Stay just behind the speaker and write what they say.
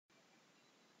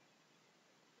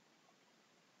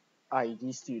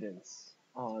IED students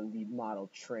on the model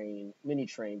train, mini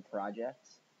train project.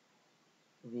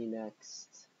 The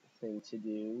next thing to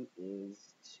do is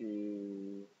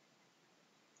to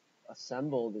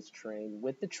assemble this train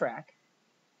with the track,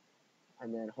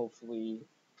 and then hopefully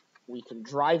we can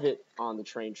drive it on the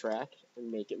train track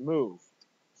and make it move.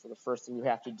 So the first thing you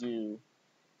have to do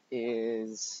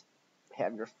is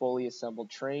have your fully assembled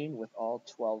train with all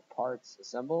 12 parts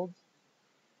assembled.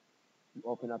 You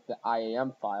open up the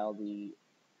IAM file, the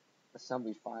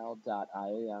assembly file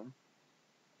 .iam,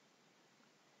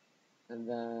 and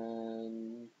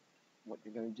then what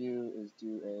you're going to do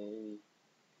is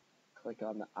click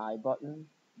on the I button.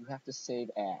 You have to save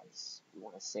as. We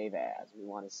want to save as. We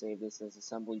want to save this as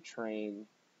assembly train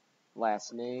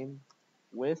last name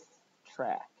with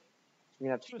track. So we're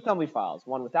going to have two assembly files,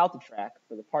 one without the track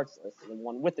for the parts list, and then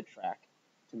one with the track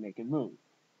to make it move.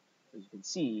 As you can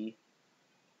see,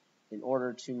 in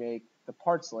order to make the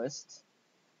parts list,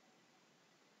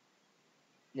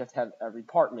 you have to have every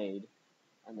part made,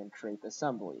 and then create the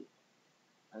assembly,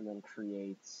 and then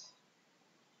create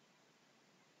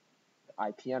the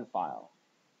IPN file,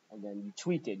 and then you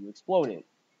tweak it, you explode it,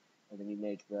 and then you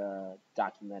make the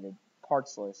documented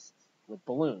parts list with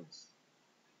balloons.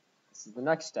 This is the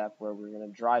next step where we're going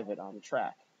to drive it on the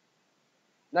track.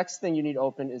 Next thing you need to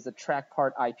open is the track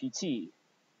part IPT.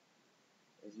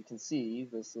 As you can see,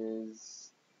 this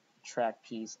is a track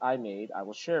piece I made. I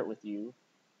will share it with you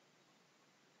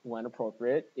when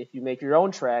appropriate. If you make your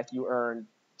own track, you earn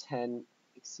 10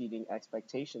 exceeding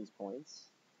expectations points.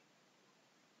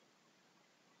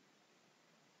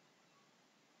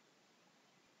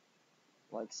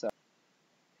 Like so.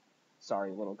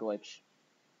 Sorry, a little glitch.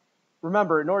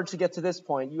 Remember, in order to get to this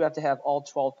point, you have to have all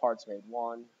 12 parts made.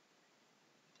 1,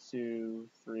 2,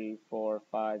 3, 4,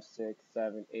 5, 6,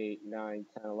 7, 8, 9,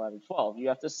 10, 11, 12. You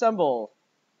have to assemble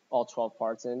all 12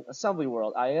 parts in assembly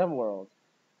world, IAM world.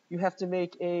 You have to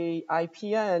make a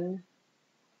IPN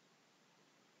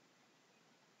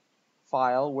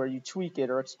file where you tweak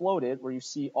it or explode it, where you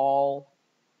see all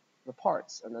the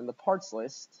parts. And then the parts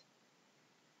list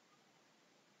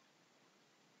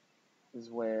is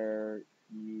where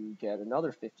you get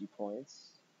another 50 points.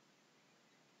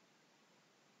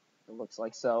 It looks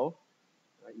like so.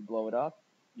 Right, you blow it up.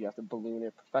 You have to balloon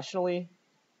it professionally.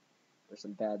 There's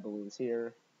some bad balloons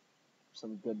here.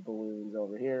 Some good balloons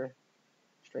over here.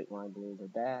 Straight line balloons are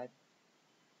bad.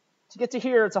 To get to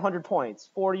here, it's 100 points.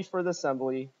 40 for the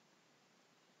assembly,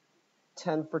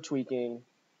 10 for tweaking.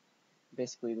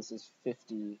 Basically, this is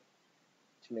 50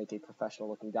 to make a professional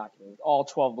looking document with all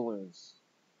 12 balloons.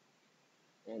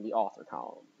 And the author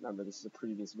column. Remember, this is a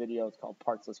previous video. It's called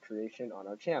Parts List Creation on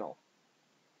our channel.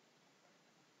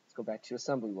 Let's go back to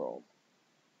assembly world.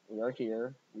 We are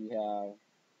here. We have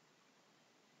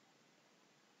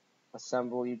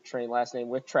assembly train last name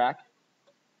with track.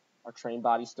 Our train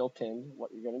body still pinned.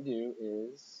 What you're going to do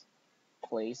is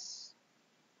place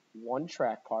one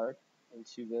track part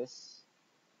into this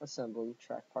assembly,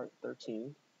 track part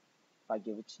 13. If I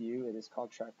give it to you, it is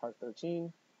called track part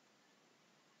 13.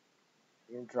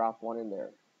 You're going to drop one in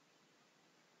there.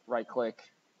 Right click.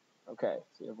 Okay,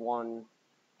 so you have one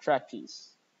track piece.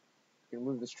 You can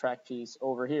move this track piece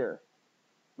over here.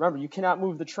 Remember, you cannot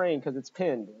move the train because it's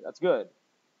pinned. That's good.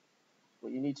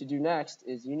 What you need to do next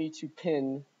is you need to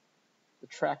pin the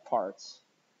track parts.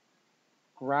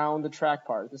 Ground the track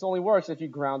part. This only works if you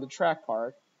ground the track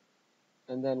part,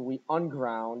 and then we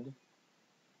unground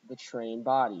the train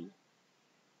body.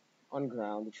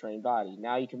 Unground the train body.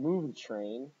 Now you can move the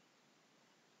train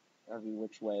every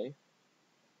which way.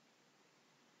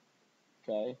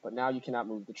 Okay, but now you cannot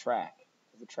move the track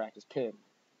because the track is pinned.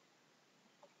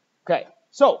 Okay,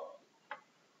 so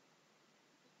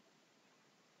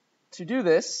to do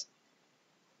this,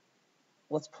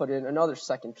 let's put in another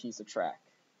second piece of track.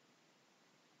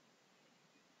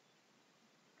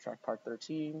 Track part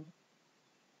 13,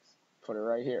 put it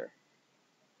right here.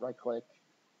 Right click.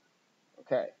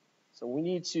 Okay, so we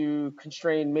need to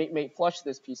constrain mate flush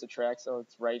this piece of track, so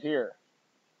it's right here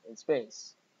in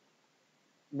space.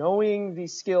 Knowing the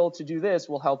skill to do this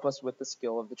will help us with the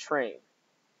skill of the train.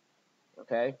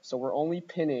 Okay, so we're only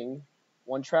pinning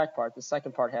one track part. The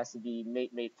second part has to be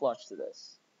mate flush to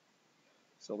this.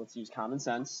 So let's use common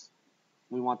sense.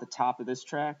 We want the top of this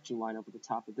track to line up with the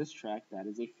top of this track. That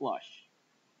is a flush.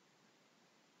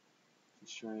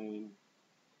 Constrain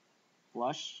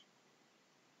flush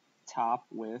top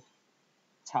with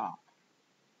top.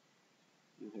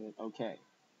 You hit OK.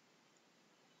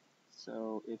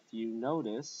 So if you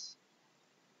notice,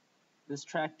 this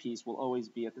track piece will always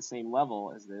be at the same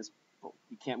level as this, but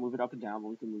we can't move it up and down, but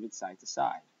we can move it side to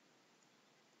side.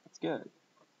 That's good.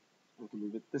 We can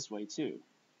move it this way too.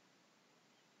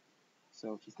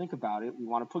 So if you think about it, we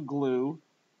want to put glue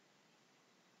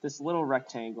this little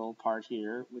rectangle part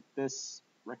here with this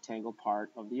rectangle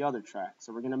part of the other track.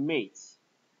 So we're going to mate.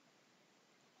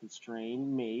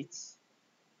 Constrain mate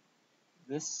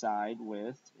this side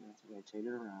with, let's rotate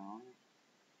it around,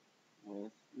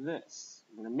 with this.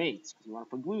 We're going to mate because we want to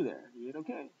put glue there. You hit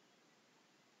OK.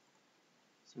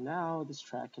 So now this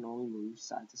track can only move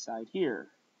side to side here.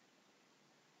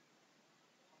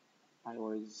 I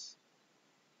always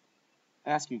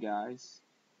ask you guys,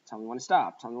 tell me when to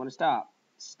stop, tell me when to stop.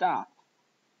 Stop.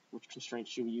 Which constraint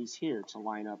should we use here to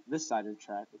line up this side of the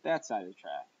track with that side of the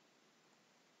track?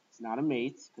 It's not a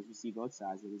mate because we see both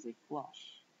sides. It is a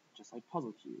flush, just like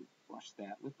puzzle cube. Flush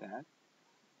that with that.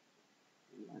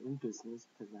 We are in business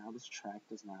because now this track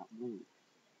does not move.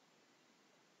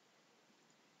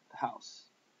 The house.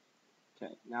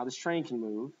 Okay, now this train can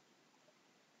move.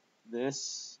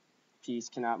 This piece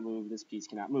cannot move. This piece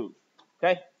cannot move.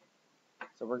 Okay,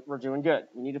 so we're doing good.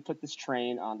 We need to put this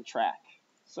train on the track.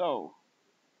 So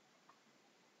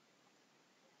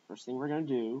first thing we're going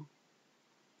to do,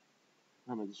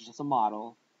 remember this is just a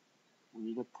model, we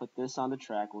need to put this on the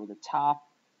track where the top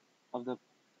of the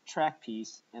track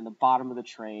piece and the bottom of the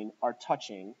train are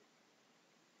touching.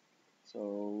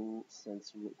 So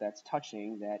since that's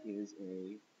touching, that is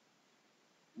a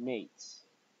mate.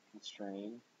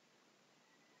 Constrain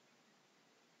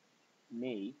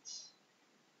mate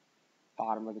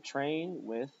bottom of the train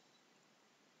with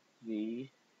the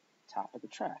top of the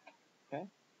track. Okay?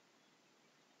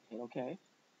 Hit OK.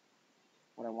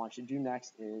 What I want you to do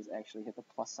next is actually hit the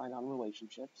plus sign on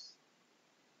relationships.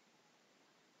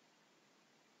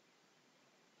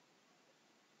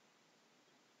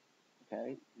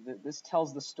 Okay, this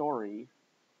tells the story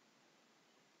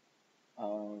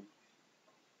of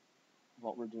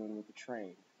what we're doing with the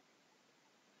train.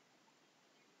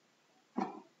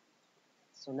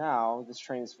 So now this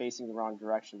train is facing the wrong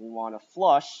direction. We want to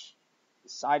flush the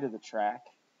side of the track,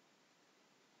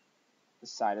 the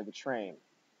side of the train.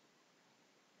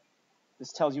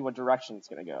 This tells you what direction it's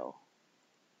going to go.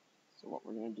 So what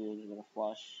we're going to do is we're going to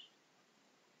flush,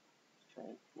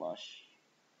 train flush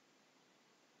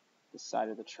the side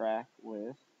of the track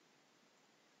with,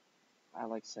 I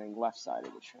like saying left side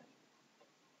of the train.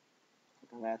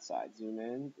 Click on that side, zoom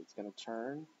in, it's going to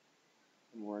turn,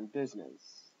 and we're in business.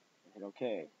 Hit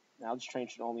OK. Now this train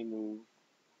should only move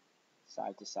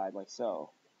side to side like so.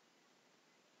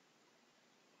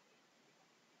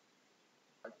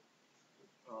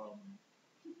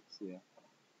 See ya.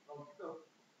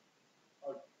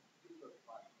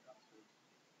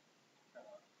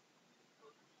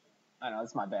 I know,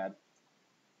 it's my bad.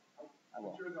 I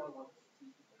will.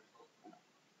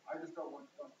 I just don't want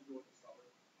us to do it this summer.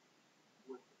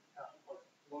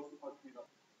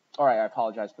 Alright, I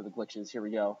apologize for the glitches. Here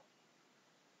we go.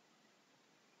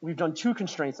 We've done two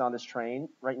constraints on this train.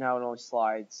 Right now it only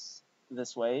slides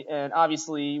this way. And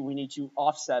obviously we need to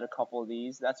offset a couple of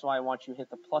these. That's why I want you to hit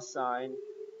the plus sign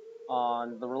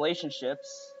on the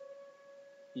relationships,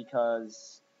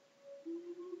 because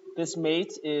this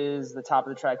mate is the top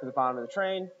of the track to the bottom of the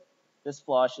train. This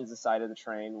flush is the side of the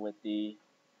train with the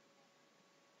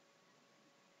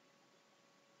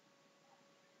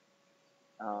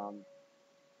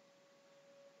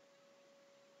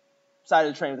side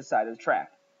of the train with the side of the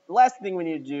track. The last thing we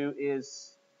need to do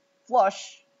is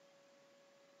flush,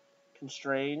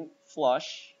 constrain,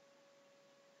 flush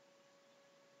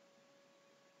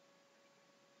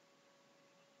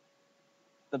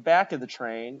the back of the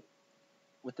train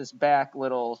with this back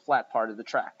little flat part of the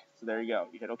track. So there you go.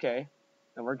 You hit OK,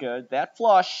 and we're good. That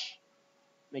flush,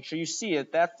 make sure you see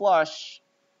it, that flush,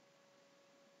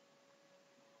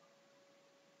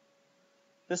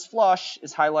 this flush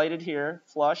is highlighted here,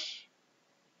 flush.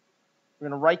 We're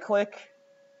going to right click,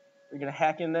 we're going to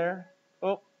hack in there.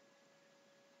 Oh,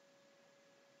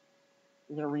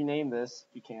 we're going to rename this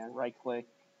if you can, right click.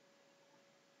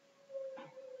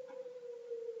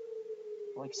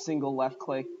 Like single left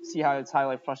click, see how it's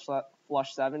highlighted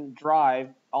flush 7, drive,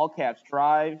 all caps,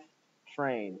 drive,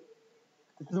 train.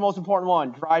 This is the most important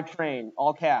one, drive train,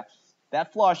 all caps.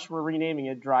 That flush, we're renaming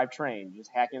it drive train. Just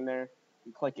hack in there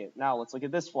and click it. Now let's look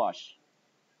at this flush.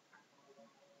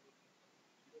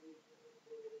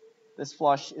 This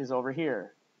flush is over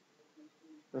here.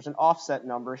 There's an offset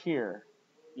number here.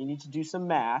 You need to do some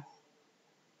math.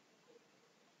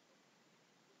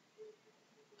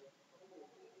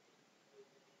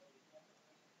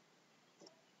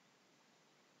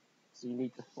 So you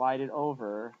need to slide it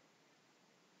over.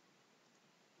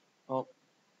 Oh,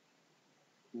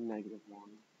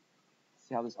 -1.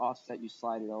 See how this offset, you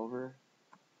slide it over?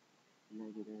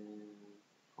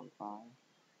 -0.5.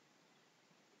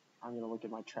 I'm going to look at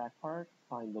my track part,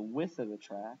 find the width of the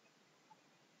track.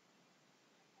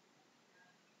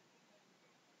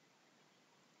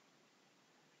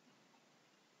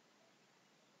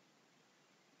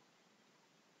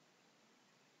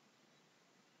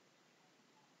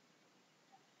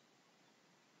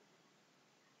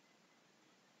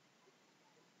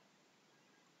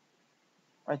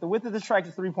 All right, the width of this track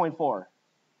is 3.4.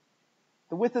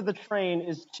 The width of the train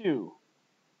is 2.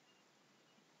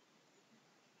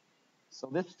 So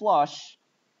this flush,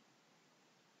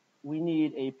 we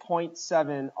need a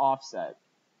 0.7 offset.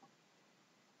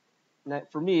 And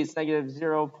for me, it's negative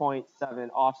 0.7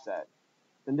 offset.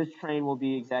 Then this train will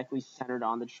be exactly centered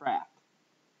on the track.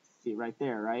 See it right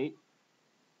there, right?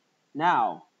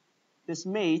 Now, this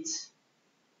mates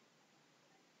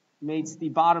the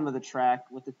bottom of the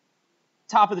track with the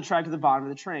top of the track to the bottom of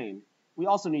the train. We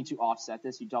also need to offset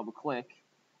this. You double click.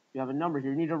 You have a number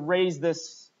here. You need to raise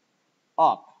this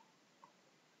up.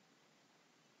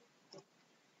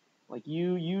 Like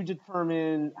you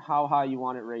determine how high you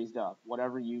want it raised up,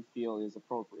 whatever you feel is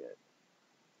appropriate.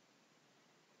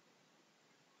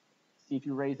 See, if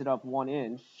you raise it up 1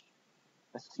 inch,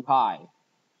 that's too high.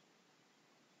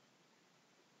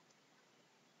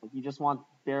 Like you just want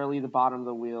barely the bottom of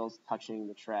the wheels touching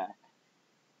the track.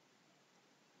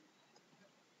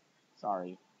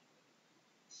 Sorry.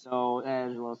 So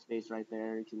there's a little space right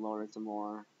there. You can lower it some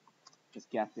more. Just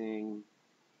guessing.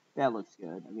 That looks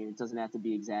good. I mean, it doesn't have to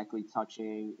be exactly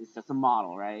touching. It's just a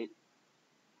model, right?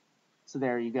 So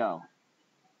there you go.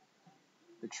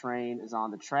 The train is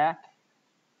on the track.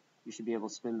 You should be able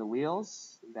to spin the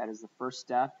wheels. That is the first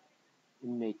step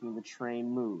in making the train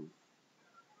move.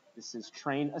 This is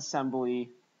train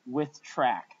assembly with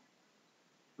track.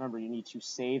 Remember, you need to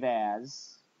save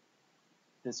as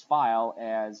this file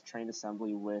as train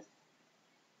assembly with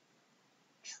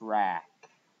track.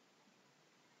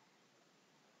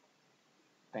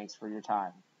 Thanks for your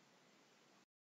time.